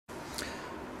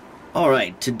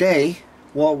Alright, today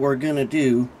what we're going to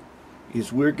do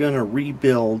is we're going to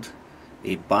rebuild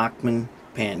a Bachmann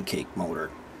Pancake motor.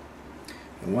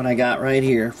 And what I got right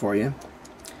here for you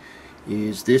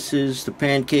is this is the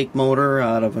Pancake motor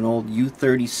out of an old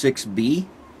U36B,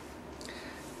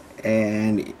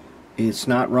 and it's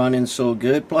not running so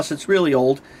good, plus it's really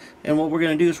old, and what we're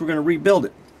going to do is we're going to rebuild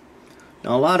it.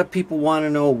 Now a lot of people want to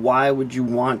know, why would you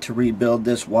want to rebuild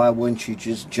this? Why wouldn't you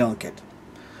just junk it?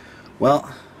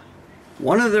 Well,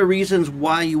 one of the reasons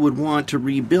why you would want to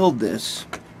rebuild this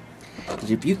is,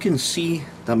 if you can see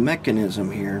the mechanism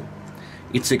here,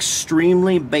 it's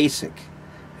extremely basic.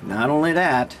 Not only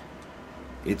that,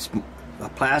 it's a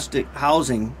plastic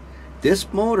housing.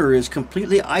 This motor is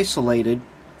completely isolated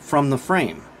from the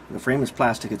frame. The frame is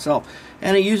plastic itself,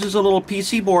 and it uses a little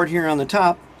PC board here on the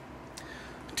top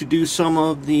to do some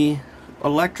of the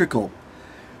electrical.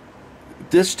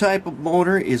 This type of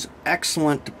motor is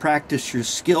excellent to practice your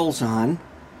skills on.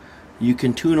 You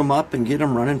can tune them up and get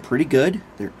them running pretty good.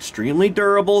 They're extremely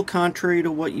durable, contrary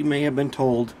to what you may have been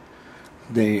told.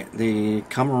 They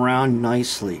come around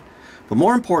nicely. But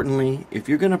more importantly, if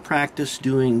you're going to practice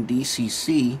doing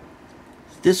DCC,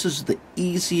 this is the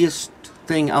easiest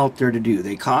thing out there to do.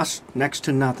 They cost next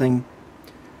to nothing.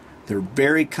 They're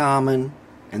very common,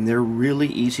 and they're really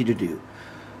easy to do.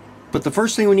 But the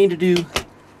first thing we need to do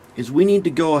is we need to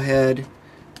go ahead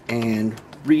and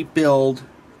rebuild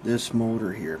this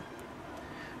motor here.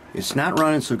 It's not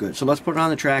running so good, so let's put it on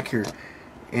the track here.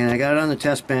 And I got it on the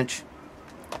test bench,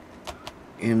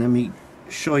 and let me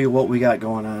show you what we got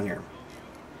going on here.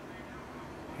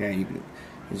 Yeah,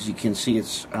 as you can see,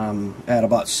 it's at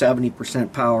about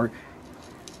 70% power,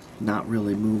 not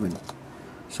really moving.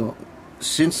 So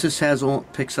since this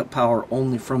picks up power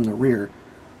only from the rear,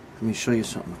 let me show you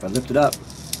something. If I lift it up,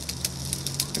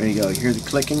 there you go. You hear the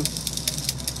clicking?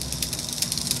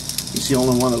 It's the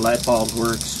only one the light bulb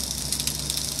works.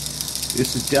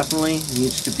 This is definitely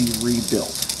needs to be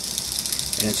rebuilt,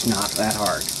 and it's not that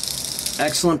hard.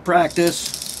 Excellent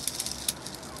practice.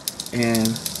 And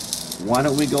why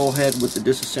don't we go ahead with the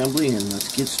disassembly and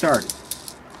let's get started.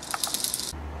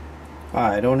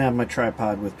 I don't have my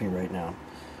tripod with me right now,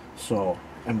 so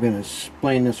I'm going to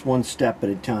explain this one step at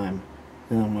a time.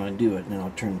 Then I'm going to do it, and then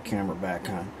I'll turn the camera back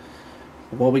on.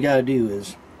 What we got to do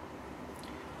is,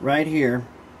 right here,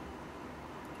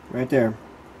 right there,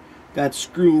 that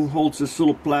screw holds this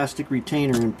little plastic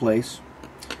retainer in place,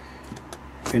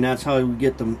 and that's how we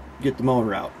get the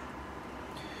motor out.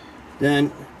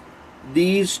 Then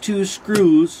these two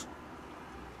screws,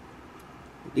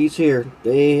 these here,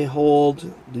 they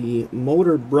hold the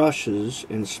motor brushes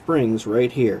and springs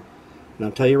right here. And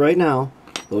I'll tell you right now,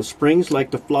 those springs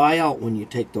like to fly out when you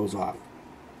take those off.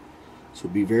 So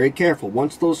be very careful.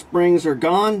 Once those springs are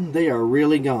gone, they are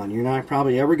really gone. You're not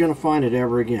probably ever going to find it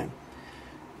ever again.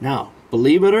 Now,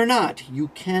 believe it or not, you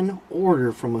can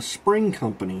order from a spring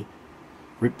company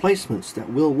replacements that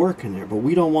will work in there, but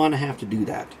we don't want to have to do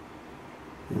that.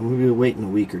 And we'll be waiting a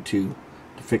week or two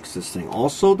to fix this thing.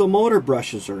 Also, the motor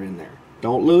brushes are in there.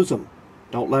 Don't lose them.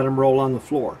 Don't let them roll on the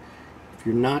floor. If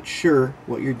you're not sure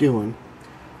what you're doing,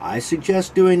 I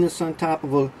suggest doing this on top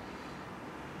of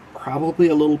probably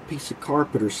a little piece of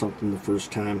carpet or something the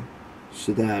first time,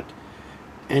 so that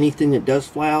anything that does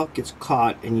fly out gets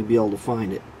caught and you'll be able to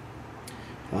find it.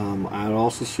 I'd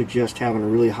also suggest having a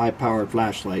really high-powered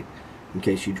flashlight in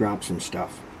case you drop some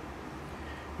stuff.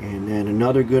 And then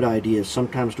another good idea is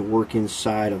sometimes to work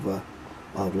inside of a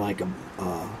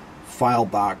file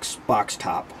box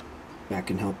top. That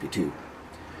can help you too.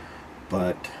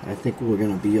 But I think we're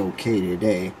going to be okay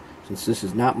today, since this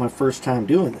is not my first time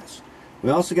doing this. We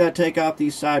also got to take off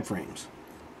these side frames.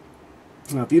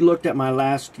 Now, if you looked at my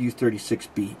last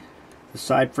U36B, the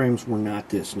side frames were not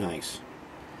this nice.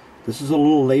 This is a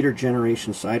little later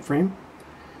generation side frame,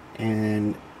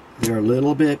 and they're a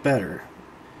little bit better.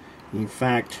 In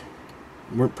fact,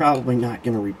 we're probably not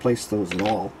going to replace those at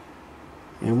all.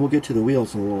 And we'll get to the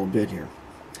wheels in a little bit here.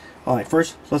 Alright,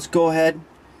 first, let's go ahead.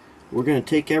 We're going to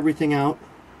take everything out,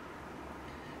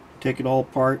 take it all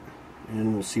apart,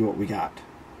 and we'll see what we got.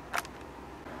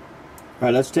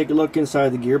 Alright, let's take a look inside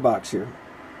the gearbox here.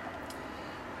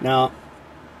 Now,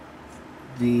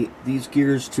 these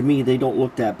gears, to me, they don't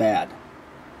look that bad.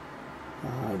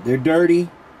 They're dirty.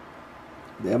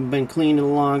 They haven't been cleaned in a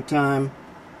long time.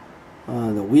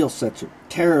 The wheel sets are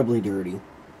terribly dirty.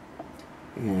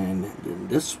 And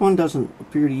this one doesn't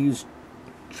appear to use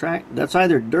track. That's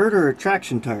either dirt or a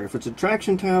traction tire. If it's a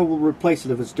traction tire, we'll replace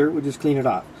it. If it's dirt, we'll just clean it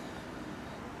off.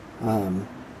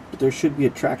 But there should be a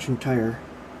traction tire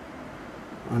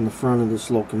on the front of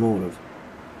this locomotive.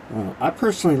 I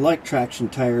personally like traction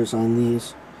tires on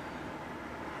these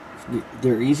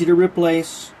They're easy to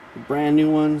replace, brand new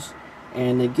ones,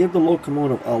 and they give the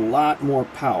locomotive a lot more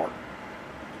power.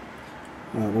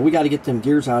 But we got to get them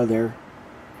gears out of there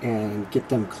and get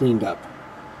them cleaned up,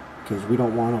 because we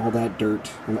don't want all that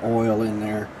dirt and oil in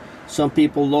there. Some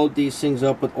people load these things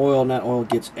up with oil, and that oil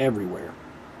gets everywhere.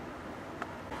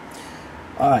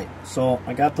 Alright, so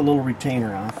I got the little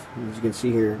retainer off. As you can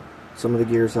see here, some of the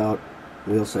gears out,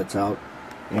 wheel sets out,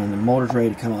 and the motor's ready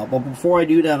to come out. But before I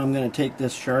do that, I'm going to take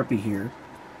this Sharpie here.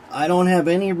 I don't have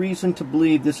any reason to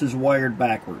believe this is wired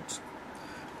backwards.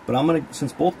 But I'm going to,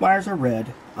 since both wires are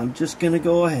red, I'm just going to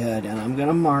go ahead and I'm going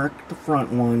to mark the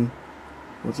front one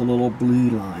with a little blue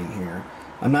line here.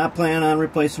 I'm not planning on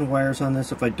replacing wires on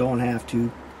this if I don't have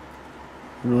to.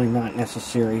 Really not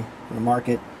necessary. I'm going to mark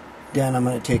it, then I'm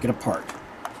going to take it apart.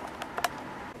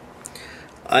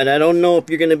 And I don't know if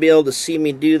you're going to be able to see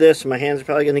me do this. My hands are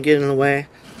probably going to get in the way.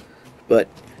 But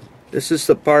this is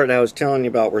the part I was telling you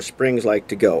about where springs like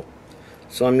to go.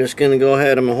 So I'm just going to go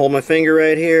ahead. I'm going to hold my finger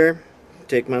right here.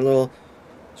 Take my little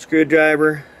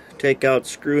screwdriver. Take out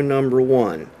screw number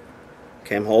 1.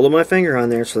 Okay, I'm holding my finger on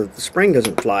there so that the spring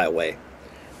doesn't fly away.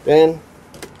 Then,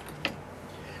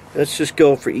 let's just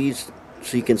go for ease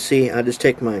so you can see. I'll just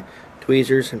take my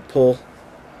tweezers and pull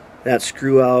that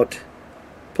screw out.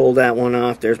 Pull that one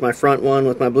off. There's my front one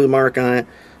with my blue mark on it.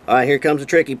 Alright, here comes the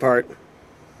tricky part.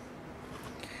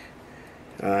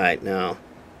 Alright, now.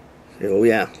 Oh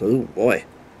yeah. Oh boy.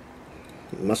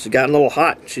 It must have gotten a little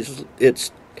hot.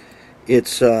 It's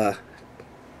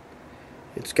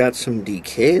got some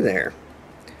decay there.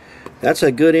 That's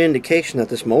a good indication that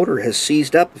this motor has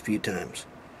seized up a few times.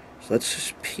 So let's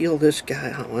just peel this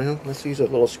guy out. Well, let's use a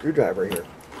little screwdriver here.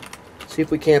 See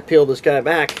if we can't peel this guy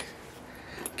back.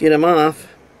 Get him off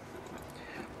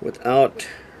without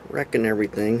wrecking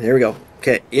everything. There we go.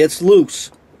 Okay, it's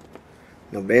loose.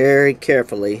 Now very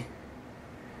carefully,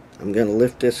 I'm going to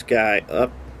lift this guy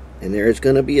up, and there's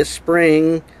going to be a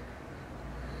spring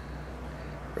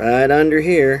right under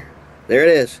here. There it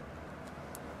is.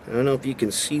 I don't know if you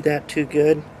can see that too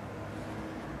good.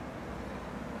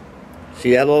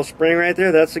 See that little spring right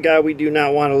there? That's the guy we do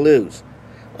not want to lose.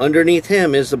 Underneath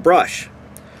him is the brush.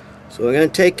 So we're going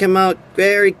to take him out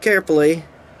very carefully.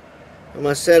 I'm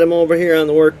going to set him over here on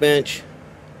the workbench.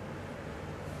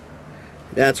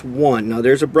 That's one. Now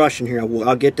there's a brush in here.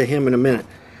 I'll get to him in a minute.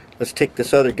 Let's take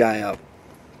this other guy out.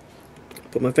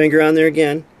 Put my finger on there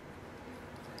again.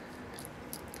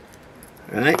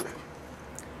 Alright.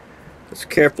 Let's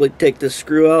carefully take this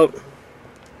screw out.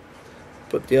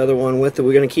 Put the other one with it.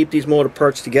 We're going to keep these motor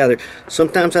parts together.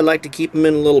 Sometimes I like to keep them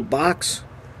in a little box.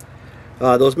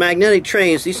 Those magnetic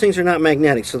trays, these things are not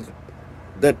magnetic, so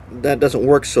that doesn't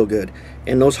work so good.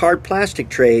 And those hard plastic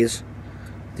trays,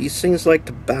 these things like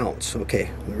to bounce. Okay,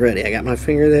 we're ready. I got my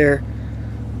finger there.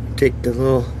 Take the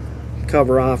little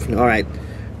cover off. Alright,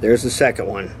 there's the second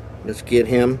one. Let's get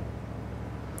him.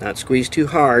 Not squeeze too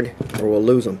hard or we'll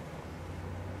lose him.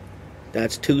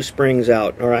 That's 2 springs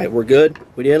out. Alright, we're good.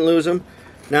 We didn't lose them.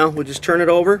 Now we'll just turn it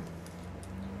over.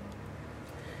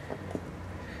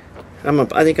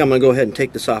 I think I'm going to go ahead and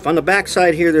take this off. On the back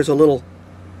side here, there's a little,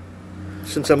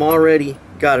 since I'm already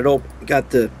got it open,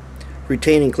 got the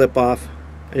retaining clip off,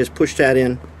 I just push that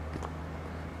in.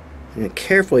 And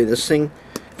carefully, this thing,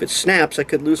 if it snaps, I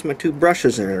could lose my 2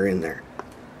 brushes that are in there.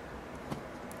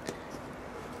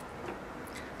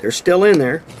 They're still in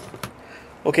there.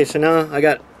 Okay, so now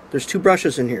there's 2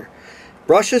 brushes in here.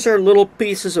 Brushes are little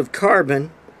pieces of carbon,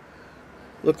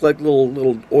 look like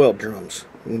little oil drums.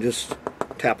 You can just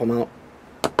tap them out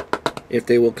if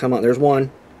they will come out. There's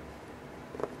one.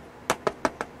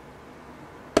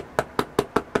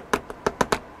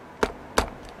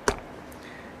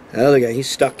 The other guy, he's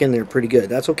stuck in there pretty good.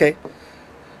 That's okay,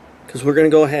 because we're going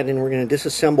to go ahead and we're going to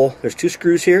disassemble. There's 2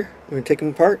 screws here. We're going to take them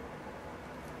apart.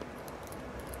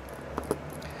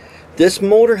 This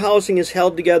motor housing is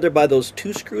held together by those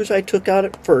 2 screws I took out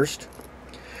at first.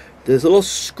 There's a little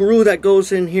screw that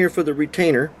goes in here for the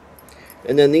retainer,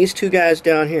 and then these 2 guys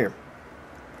down here.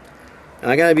 Now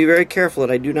I gotta be very careful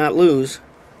that I do not lose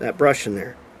that brush in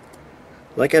there.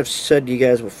 Like I've said to you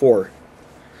guys before,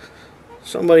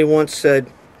 somebody once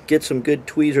said, get some good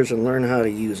tweezers and learn how to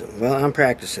use them. Well, I'm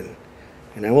practicing,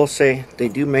 and I will say they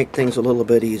do make things a little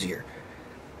bit easier.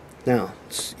 Now,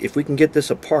 if we can get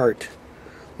this apart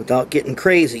without getting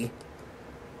crazy,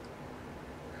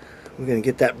 we're going to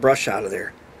get that brush out of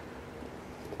there.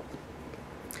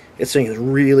 This thing is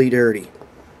really dirty.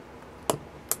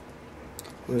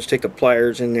 Let's take the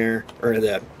pliers in there, or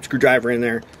the screwdriver in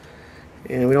there,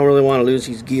 and we don't really want to lose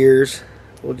these gears.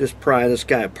 We'll just pry this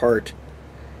guy apart.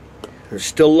 We're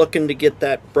still looking to get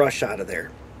that brush out of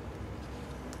there.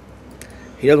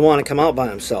 He doesn't want to come out by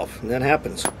himself, and that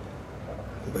happens.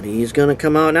 But he's going to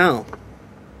come out now.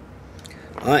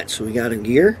 Alright, so we got a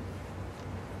gear.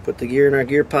 Put the gear in our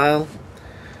gear pile.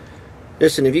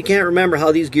 Listen, if you can't remember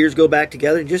how these gears go back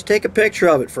together, just take a picture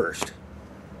of it first.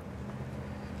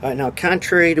 Alright, now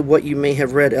contrary to what you may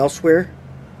have read elsewhere,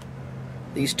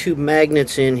 these two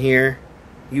magnets in here,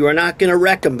 you are not going to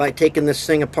wreck them by taking this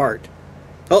thing apart.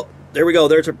 Oh, there we go.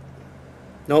 There's a...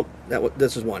 Nope,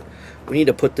 this is one. We need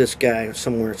to put this guy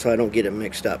somewhere so I don't get it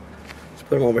mixed up. Let's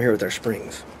put him over here with our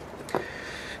springs.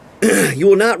 You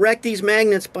will not wreck these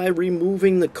magnets by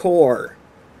removing the core.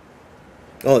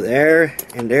 Oh, there,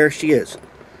 and there she is.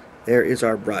 There is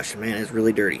our brush. Man, it's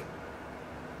really dirty.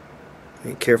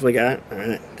 You carefully got it.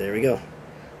 Alright, there we go.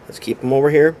 Let's keep them over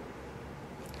here.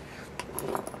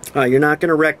 You're not going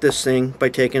to wreck this thing by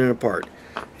taking it apart.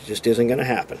 It just isn't going to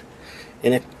happen.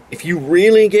 And if you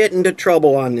really get into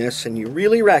trouble on this and you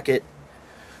really wreck it,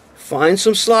 find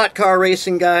some slot car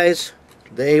racing guys.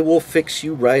 They will fix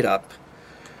you right up.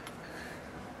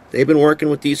 They've been working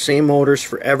with these same motors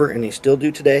forever, and they still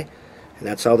do today, and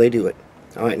that's how they do it.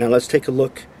 Alright, now let's take a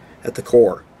look at the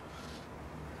core.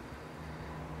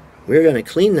 We're going to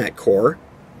clean that core,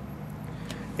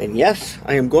 and yes,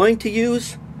 I am going to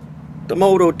use the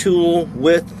Moto tool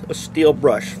with a steel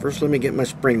brush. First, let me get my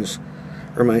springs,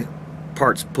 or my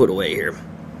parts put away here.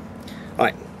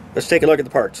 Alright, let's take a look at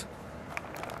the parts.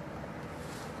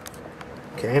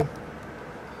 Okay,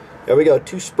 there we go.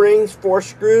 2 springs, 4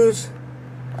 screws,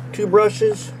 2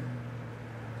 brushes.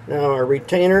 Now our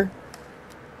retainer,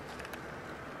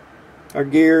 our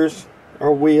gears,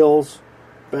 our wheels,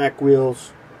 back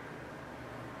wheels.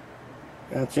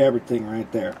 That's everything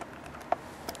right there.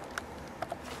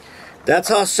 That's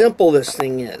how simple this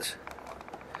thing is.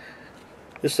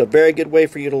 This is a very good way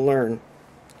for you to learn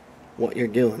what you're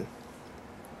doing.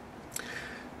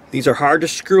 These are hard to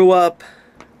screw up,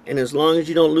 and as long as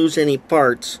you don't lose any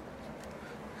parts,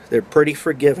 they're pretty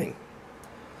forgiving.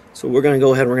 So we're going to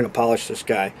go ahead and we're going to polish this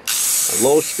guy. At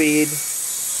low speed,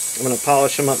 I'm going to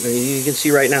polish him up. And you can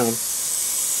see right now,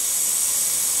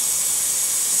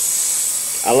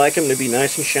 I like them to be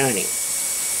nice and shiny.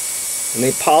 And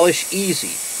they polish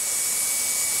easy.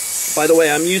 By the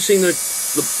way, I'm using the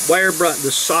wire brush,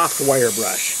 the soft wire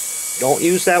brush. Don't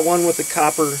use that one with the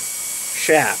copper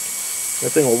shaft.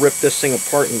 That thing will rip this thing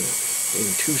apart in 2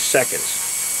 seconds.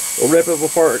 It'll rip it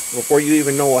apart before you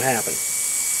even know what happened.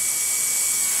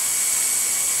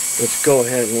 Let's go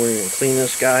ahead and we're going to clean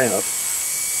this guy up.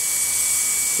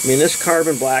 I mean, this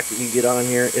carbon black that you get on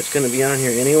here, it's going to be on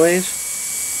here anyways.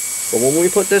 But when we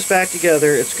put this back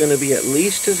together, it's going to be at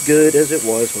least as good as it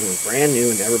was when it was brand new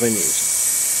and never been used.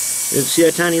 See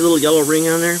that tiny little yellow ring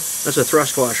on there? That's a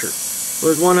thrust washer.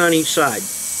 Well, there's one on each side.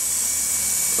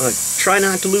 Try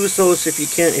not to lose those if you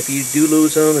can. If you do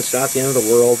lose them, it's not the end of the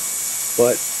world.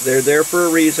 But they're there for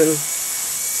a reason.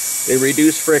 They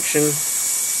reduce friction.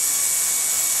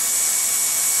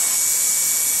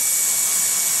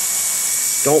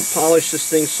 Don't polish this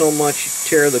thing so much you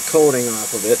tear the coating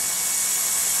off of it.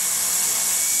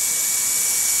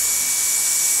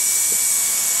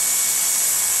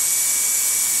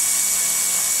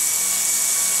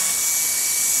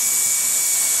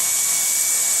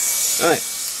 Alright,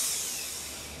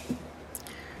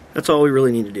 that's all we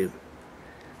really need to do.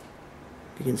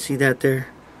 You can see that there?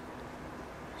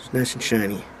 It's nice and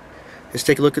shiny. Let's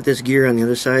take a look at this gear on the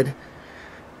other side.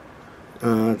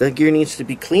 That gear needs to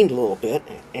be cleaned a little bit,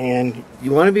 and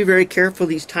you want to be very careful of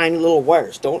these tiny little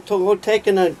wires. Don't go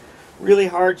taking a really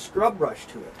hard scrub brush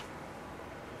to it.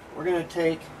 We're going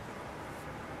to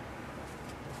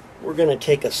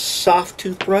take a soft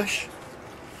toothbrush.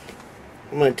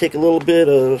 I'm going to take a little bit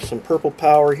of some purple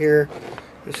power here.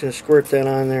 I'm just going to squirt that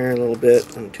on there a little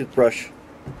bit on the toothbrush.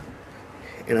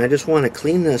 And I just want to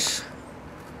clean this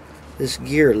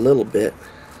gear a little bit.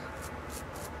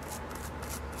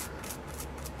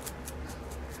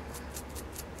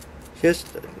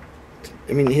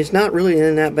 I mean, he's not really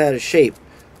in that bad a shape.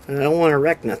 And I don't want to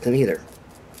wreck nothing either.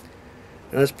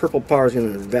 Now this purple power is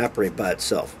going to evaporate by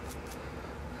itself.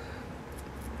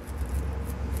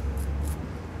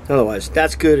 Otherwise,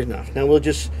 that's good enough. Now we'll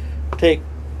just take,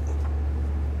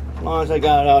 as long as I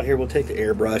got it out here, we'll take the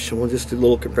airbrush and we'll just do a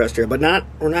little compressed air. But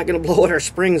we're not going to blow out our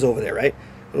springs over there, right?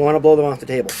 We don't want to blow them off the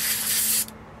table.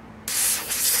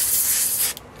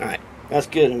 Alright, that's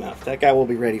good enough. That guy will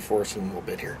be ready for us in a little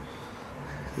bit here.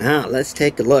 Now, let's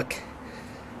take a look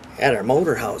at our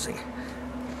motor housing.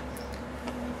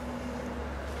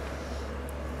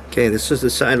 Okay, this is the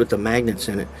side with the magnets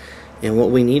in it. And what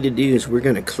we need to do is we're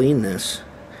going to clean this.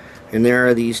 And there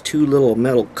are these 2 little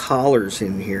metal collars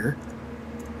in here.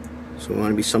 So we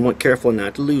want to be somewhat careful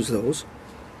not to lose those.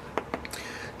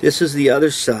 This is the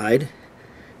other side,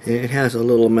 and it has a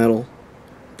little metal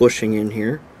bushing in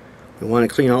here. We want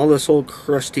to clean all this old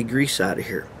crusty grease out of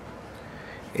here.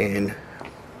 And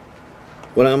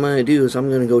what I'm going to do is I'm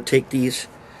going to go take these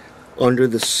under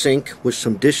the sink with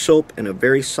some dish soap and a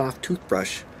very soft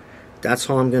toothbrush. That's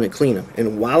how I'm going to clean them.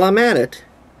 And while I'm at it,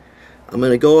 I'm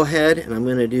going to go ahead and I'm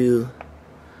going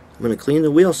to clean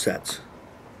the wheel sets.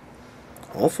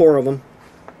 All 4 of them.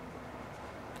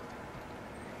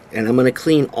 And I'm going to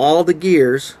clean all the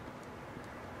gears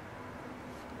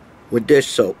with dish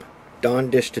soap, Dawn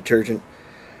dish detergent.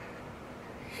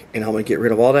 And I'm going to get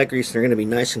rid of all that grease, and they're going to be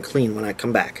nice and clean when I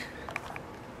come back.